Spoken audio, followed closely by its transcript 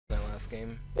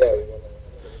game.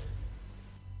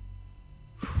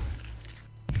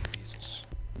 Jesus.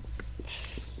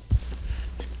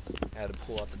 I had to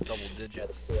pull out the double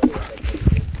digits.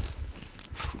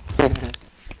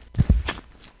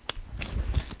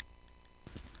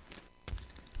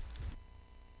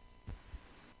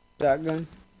 Shotgun?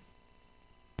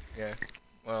 Yeah.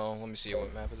 Well, let me see,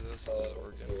 what map is this? This is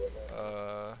Oregon.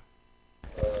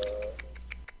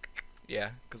 Yeah,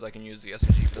 because I can use the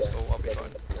SMG pistol, I'll be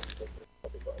fine.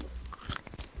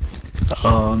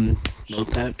 No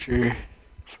capture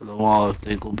for the wall of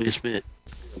nickel basement.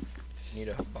 Need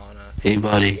a Habana.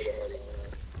 Anybody?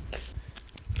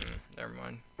 Never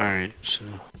mind. Alright, so.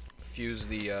 Fuse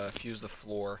the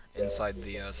floor inside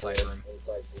the side room.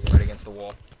 Right against the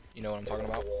wall. You know what I'm talking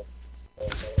about?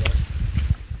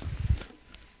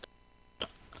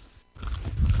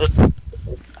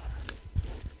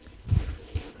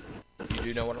 You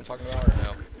do know what I'm talking about, or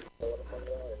no?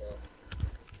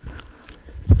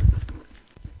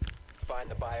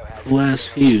 Who has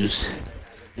fuse?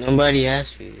 Nobody has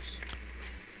fuse.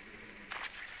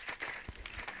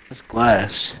 That's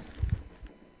glass.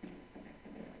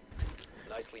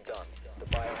 Nicely done. The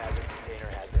biohazard container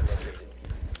has been located.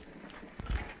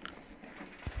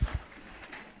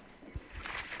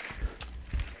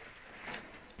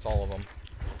 It's all of them.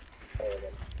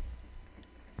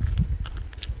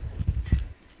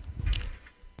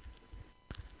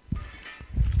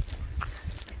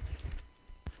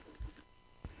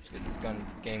 Let's get this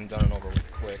game done and over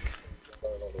with quick.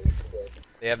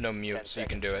 They have no mute, so you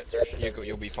can do it.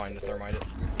 You'll be fine to thermite it.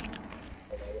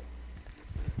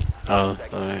 Oh,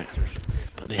 alright.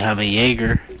 They have a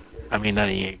Jaeger. I mean, not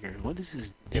a Jaeger. What is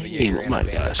his name? Oh my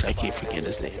gosh, I can't forget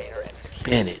his name.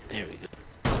 Bennett, there we go.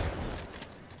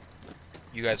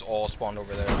 You guys all spawned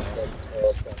over there.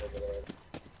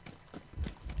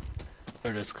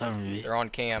 Or just cover me. They're on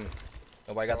cam.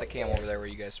 Nobody got the cam over there where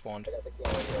you guys spawned.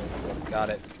 Got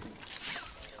it.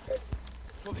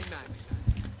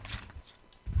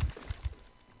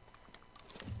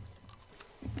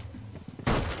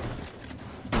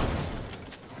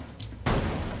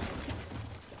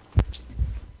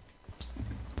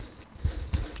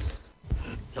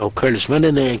 Oh, Curtis, run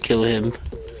in there and kill him.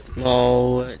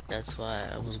 No, that's why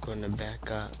I was going to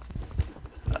back up.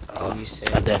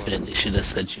 I definitely should have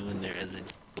set you in there as a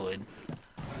would.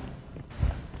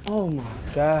 Oh my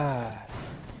god.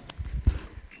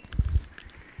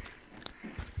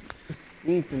 It's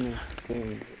sweeping this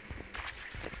thing.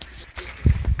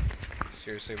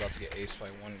 Seriously about to get aced by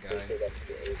one guy.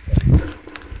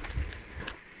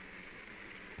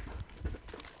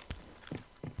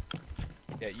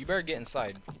 Yeah, you better get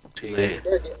inside. Too late.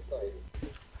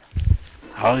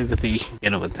 I don't even think you can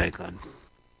get him with that gun.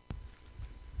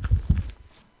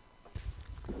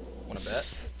 Wanna bet?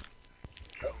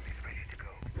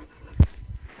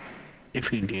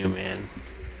 If you do, man,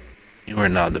 you are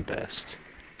not the best.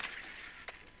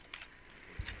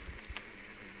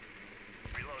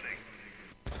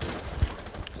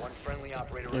 One friendly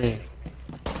operator remaining.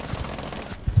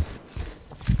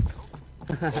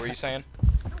 What were you saying?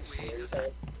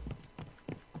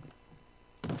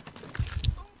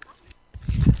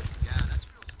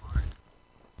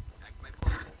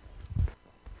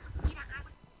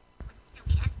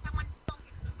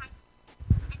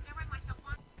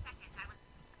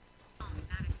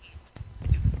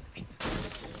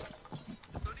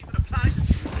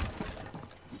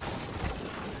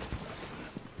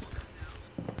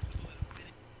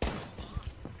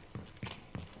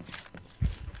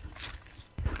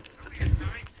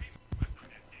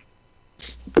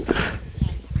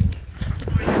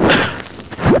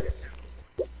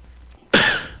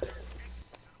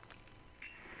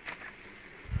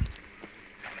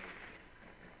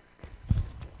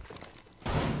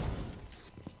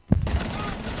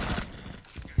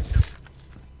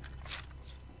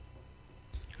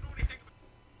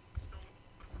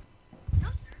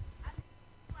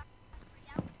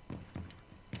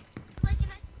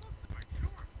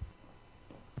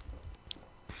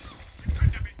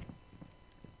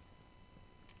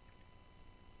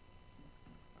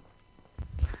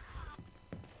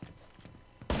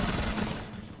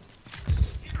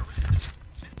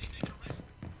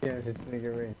 Yeah, this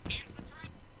nigga right.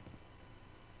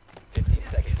 15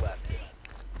 seconds left.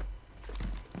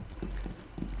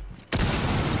 10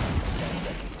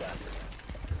 seconds left.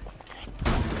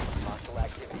 Hostile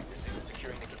activity. Resume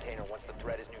securing the container once the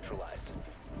threat is neutralized.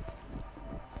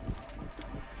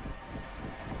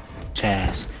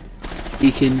 Chaz,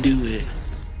 he can do it.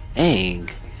 Ang.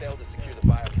 Failed to secure the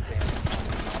bio container.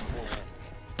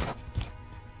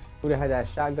 Who'd have had that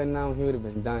shotgun now, he would have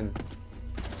been done.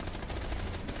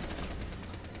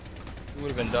 He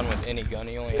would have been done with any gun.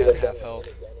 He only had half health.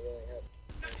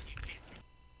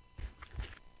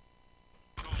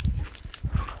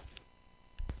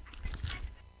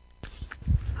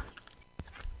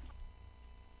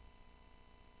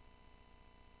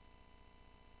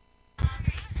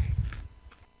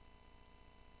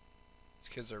 These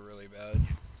kids are really bad.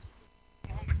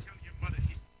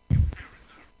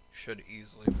 Should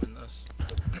easily win this.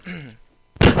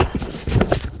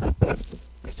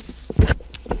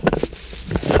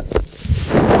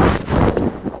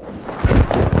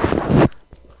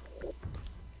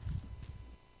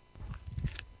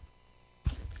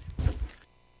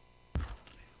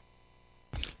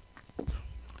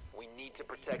 We need to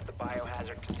protect the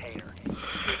biohazard container.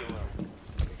 Clear the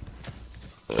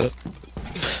room.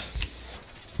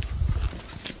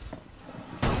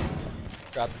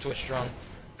 Got the twitch drone.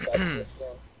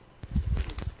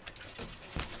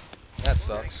 That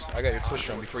sucks. I got your twitch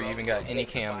drone before you even got any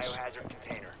cams. Biohazard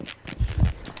container.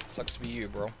 Sucks to be you,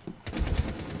 bro.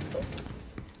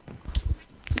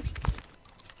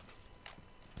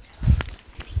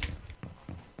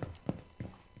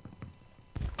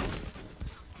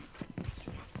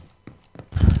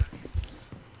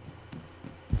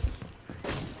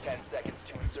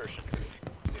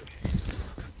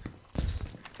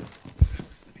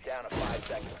 Down to 5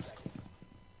 seconds.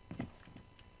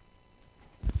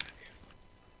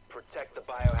 Protect the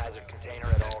biohazard container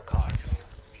at all costs.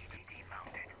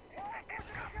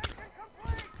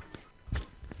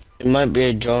 There might be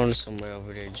a drone somewhere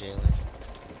over there, Jalen.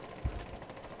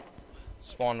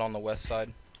 Spawned on the west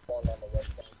side.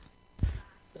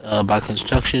 By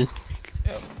construction.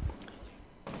 Yep.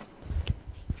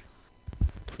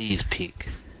 Please peek.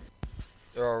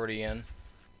 They're already in.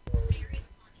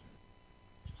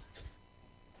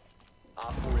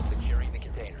 Op 4 is securing the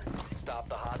container. Stop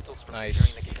the hostiles from Nice.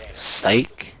 securing the container.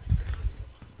 Psych.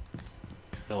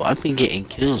 Yo, I've been getting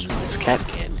kills with this cap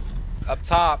can. Up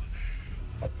top.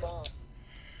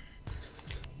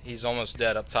 He's almost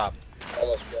dead up top.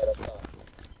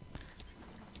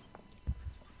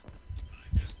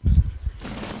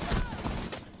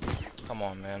 Come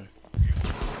on, man.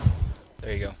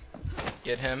 There you go.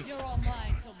 Get him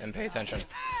and pay attention.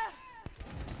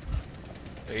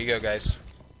 There you go, guys.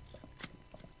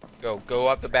 Go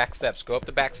up the back steps. Go up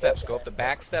the back steps. Go up the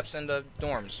back steps into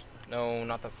dorms. No,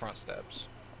 not the front steps.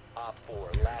 Op 4,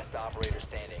 last operator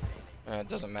standing. It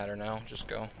doesn't matter now. Just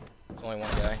go. There's only one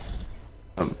guy.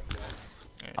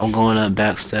 I'm going up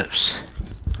back steps.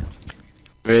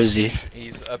 Where is he?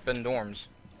 He's up in dorms.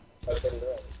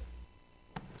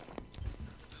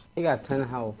 He got 10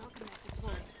 health.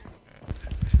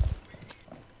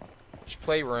 Just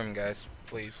play room, guys,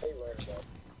 please.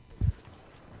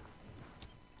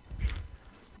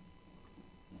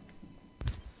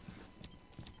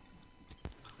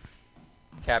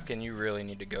 Captain, you really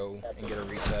need to go and get a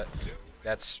reset.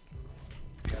 That's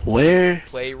Where?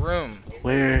 play room.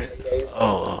 Where?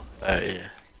 Oh, yeah.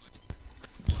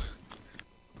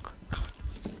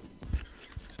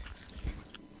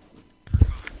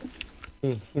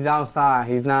 He's outside.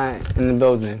 He's not in the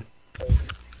building.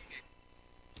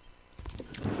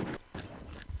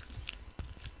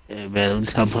 Yeah, man, at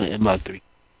least I'm playing MI3.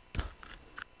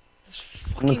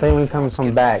 I'm gonna tell you when he comes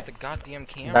from back. The goddamn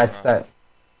camera. Back step.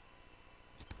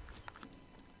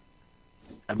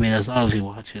 I mean, as long as he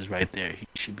watches right there, he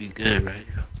should be good, right?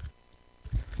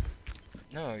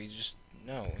 No, he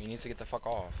needs to get the fuck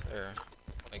off. There.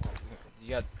 Like, you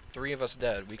got 3 of us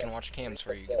dead. We can watch cams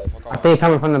for you. Get the fuck I off. think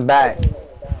coming from the back.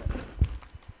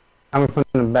 Coming from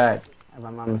the back, if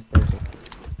I'm not mistaken.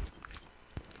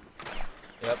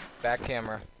 Yep, back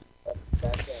camera.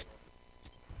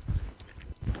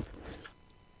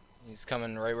 He's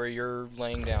coming right where you're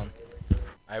laying down.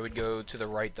 I would go to the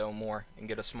right though more and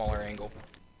get a smaller angle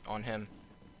on him.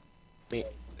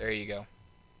 There you go.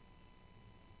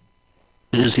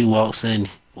 As soon as he walks in,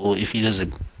 well, if he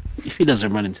doesn't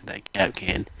run into that cap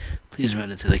can, please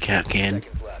run into the cap can.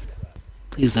 Seconds left.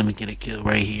 Please let me get a kill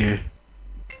right here.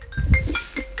 10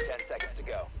 seconds to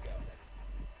go.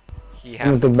 He Comes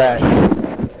has the to back.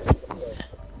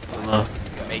 Hello.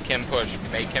 make him push.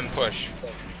 Make him push.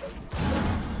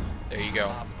 There you go.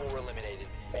 Op 4 eliminated.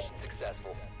 Mission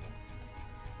successful.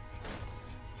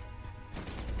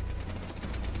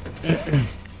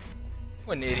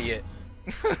 What an idiot.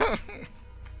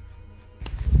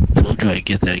 We'll try to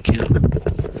get that kill.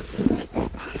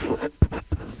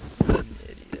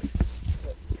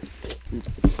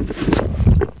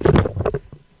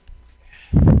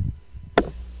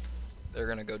 They're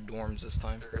gonna go dorms this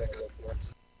time.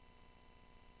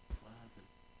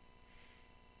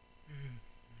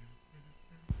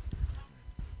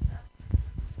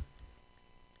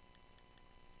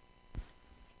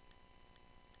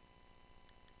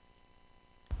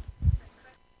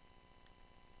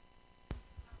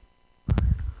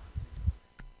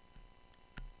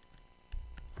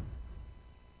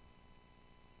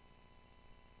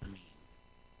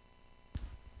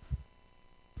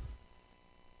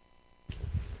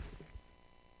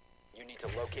 need to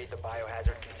locate the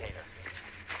biohazard container.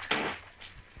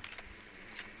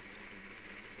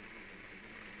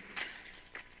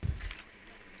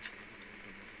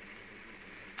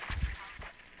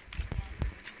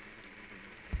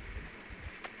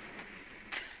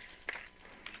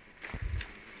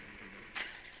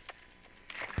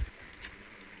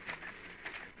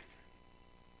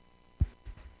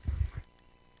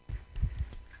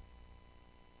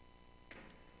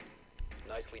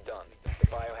 Nicely done. The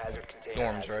biohazard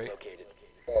container has Dorms, been right? located.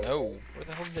 No. Where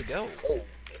the hell did they go? 10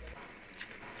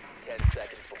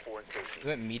 seconds before insertion. Is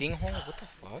that meeting hall? What the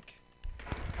fuck?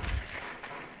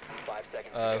 5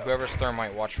 seconds to go. Whoever's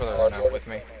thermite, watch for the run out with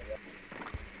me.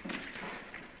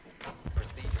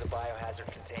 Proceed to the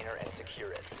biohazard container and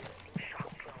secure it.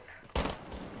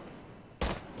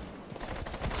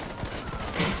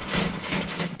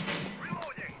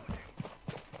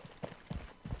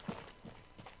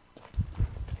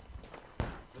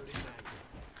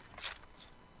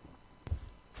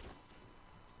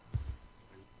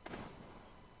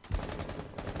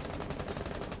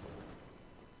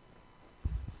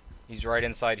 He's right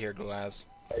inside here, Glaz.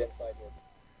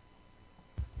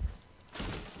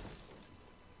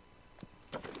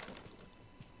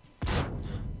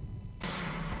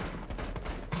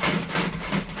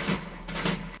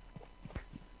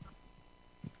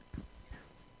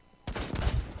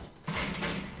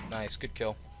 Nice, good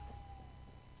kill.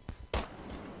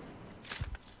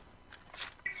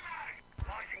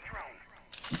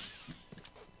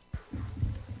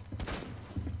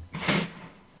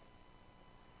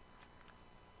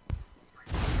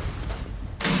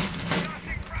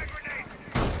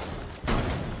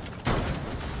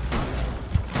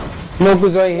 Smoke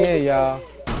is right here, y'all.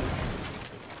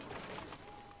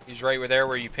 He's right there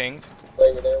where you pinged.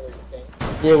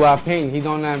 Yeah, well I pinged. He's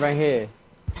on that right here.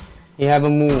 He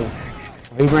haven't moved.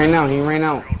 He ran out. He ran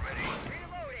out.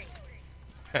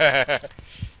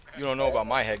 You don't know about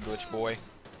my head glitch, boy.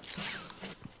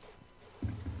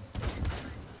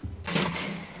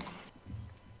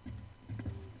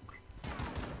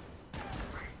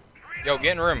 Yo,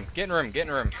 get in room. Get in room. Get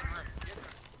in room.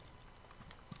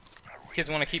 Kids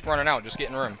want to keep running out. Just get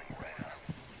in room.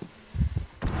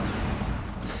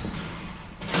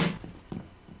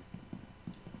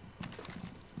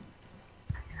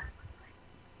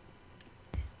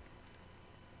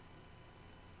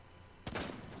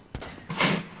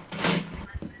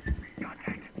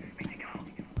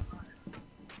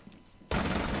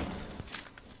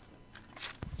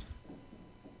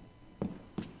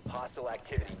 Hostile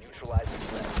activity. Neutralize the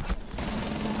threat.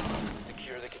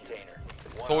 Secure the container.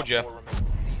 Told ya.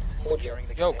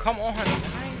 Yo, come on.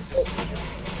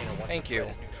 Thank you.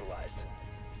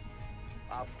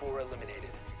 Op 4 eliminated.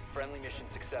 Friendly mission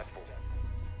successful.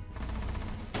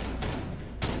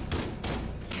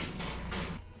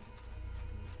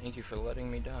 Thank you for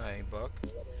letting me die, Buck.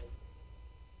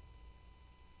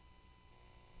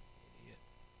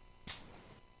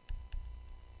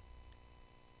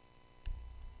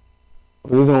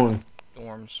 Where you going?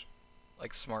 Dorms.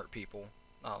 Like smart people,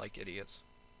 not like idiots.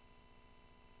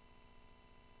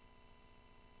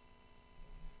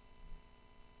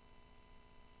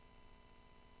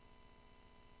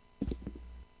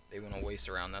 They want to waste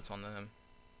around, that's on them.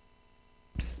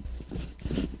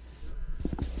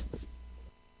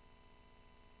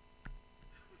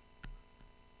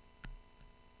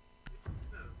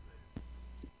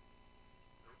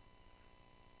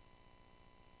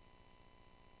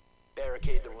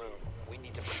 Barricade the room. We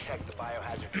need to protect the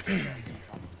biohazard container.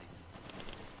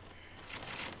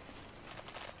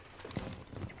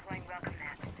 Deploying welcome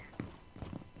mat.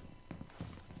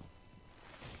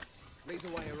 Laser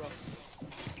wire up.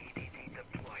 EDD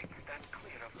deployed. Stand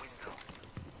clear of window.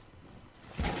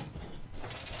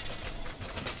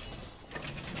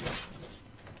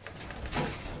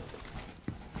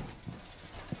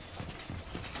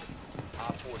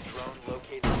 Op 4 drone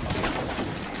located. The biohazard container.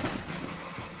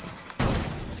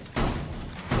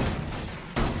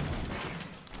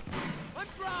 I'm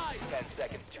dry. 10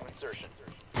 seconds to insertion.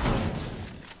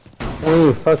 Hey,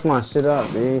 you fucked my shit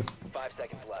up, dude. 5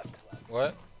 seconds left.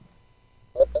 What?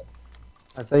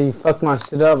 I say you fucked my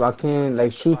shit up. I can't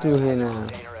like shoot through here now.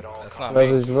 Container at all That's not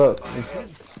Whoever me. this look.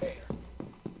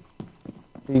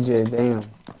 DJ, damn.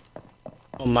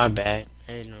 Oh, my bad.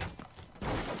 I didn't know.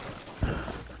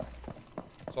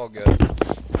 It's all good.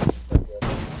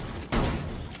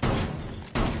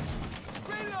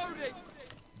 Reloading.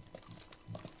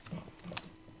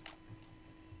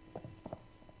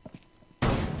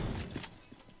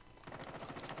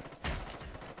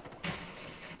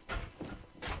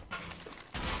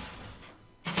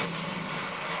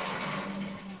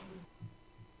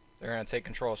 They're They're gonna take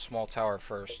control of small tower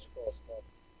first.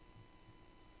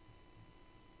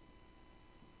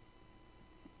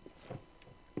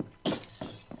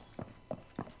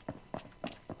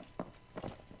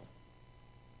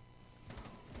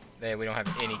 We don't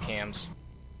have any cams.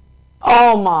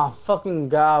 Oh my fucking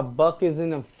god, Buck is in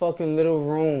the fucking little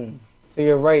room. To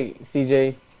your right,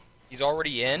 CJ. He's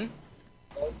already in?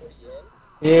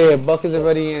 Yeah, Buck is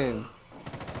already in.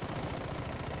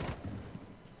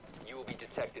 You will be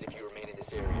detected if you remain in this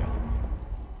area.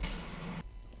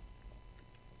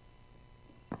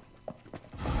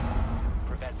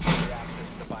 Prevent further access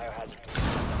to the biohazard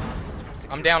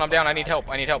container. I'm down, I need help,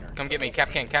 Come get me, Cap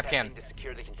can. To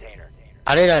secure the container.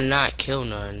 How did I not kill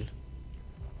none?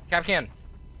 Cap can.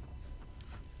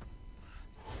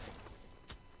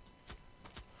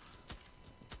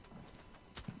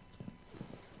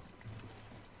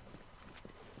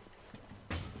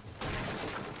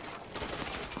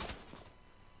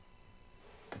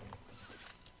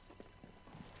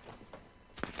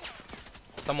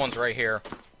 Someone's right here.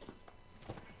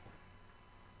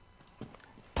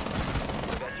 Enter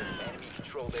the enemy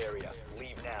controlled area.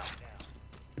 Leave now.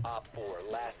 Op 4,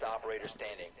 last operator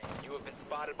standing. You have been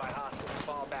spotted by hostiles.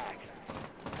 Fall back.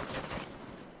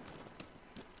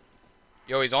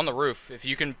 Yo, he's on the roof. If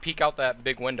you can peek out that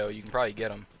big window, you can probably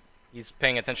get him. He's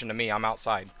paying attention to me. I'm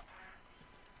outside.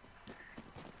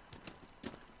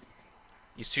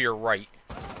 He's to your right.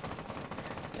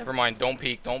 Never mind. Don't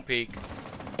peek.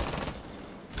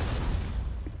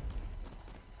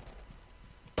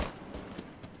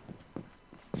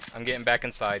 I'm getting back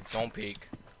inside. Don't peek.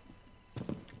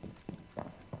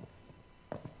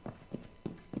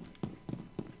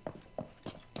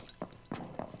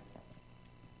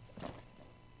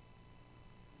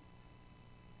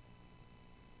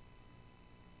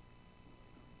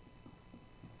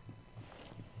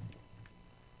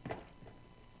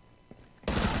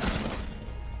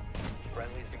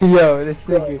 Yo, this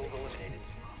nigga.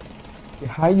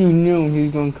 How you knew he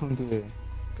was gonna come through there?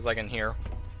 Because I can hear.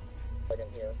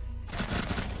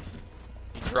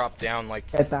 He dropped down like...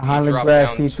 At the he dropped hologram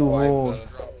down see-through twice,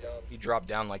 walls. He dropped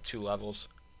down like 2 levels.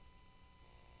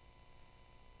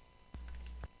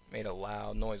 Made a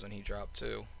loud noise when he dropped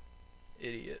too.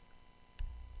 Idiot.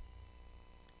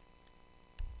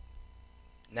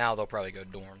 Now they'll probably go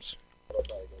dorms.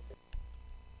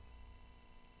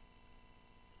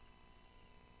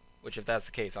 Which, if that's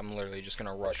the case, I'm literally just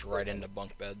gonna rush right into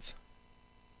bunk beds.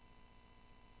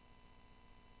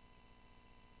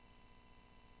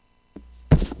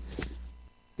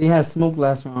 He had smoke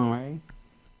last round,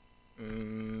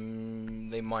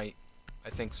 right? They might. I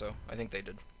think so. I think they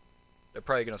did. They're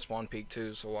probably gonna spawn peek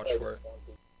too, so watch for it.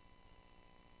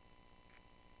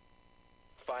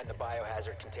 Find the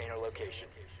biohazard container location.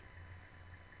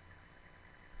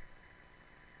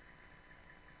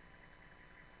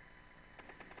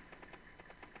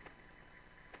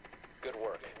 Good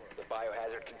work. The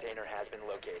biohazard container has been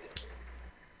located.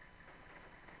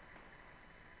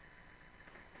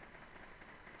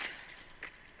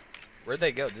 Where'd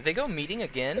they go? Did they go meeting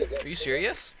again? Are you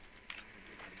serious?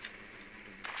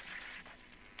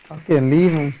 Okay,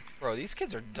 leave him. Bro, these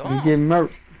kids are You dumb. get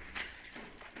murked.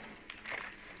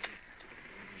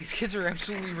 These kids are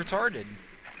absolutely retarded.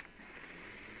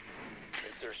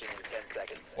 Insertion in 10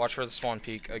 seconds. Watch for the spawn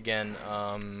peek again.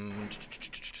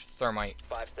 Thermite.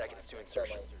 5 seconds to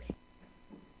insertion.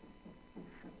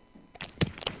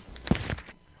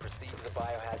 Proceed to the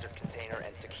biohazard container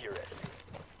and secure it.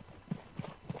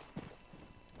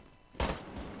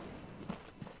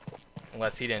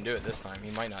 Unless he didn't do it this time.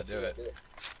 He might not do it.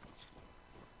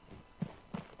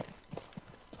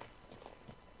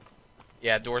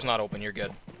 Yeah, door's not open. You're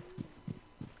good.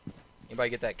 Anybody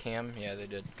get that cam? Yeah, they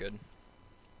did. Good.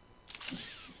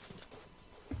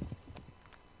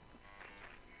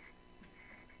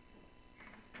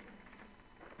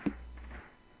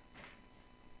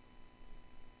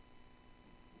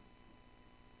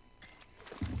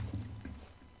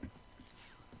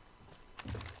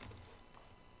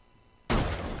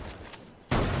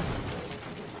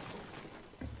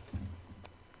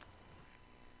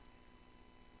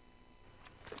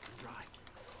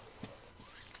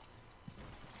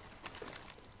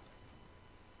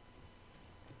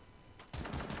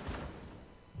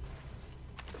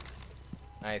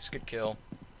 Nice, good kill.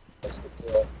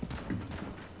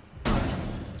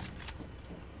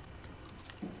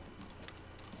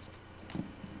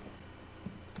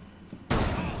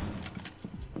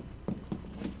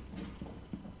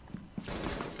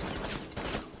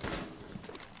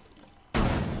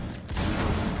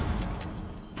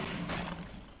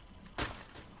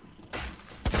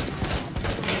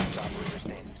 Operator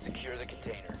standing. Secure the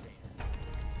container.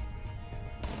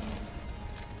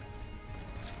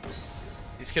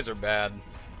 These kids are bad.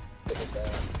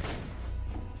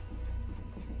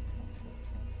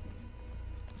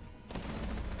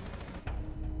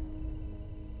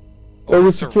 Oh,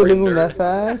 was you killing him surrendered. that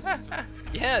fast?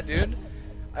 Yeah, dude.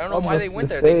 I don't know I'm why they about went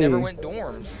to there. They never say. went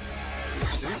dorms.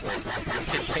 Stupid. This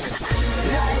kid came in.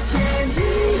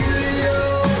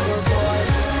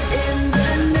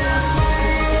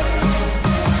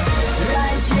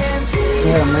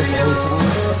 Yeah, I'm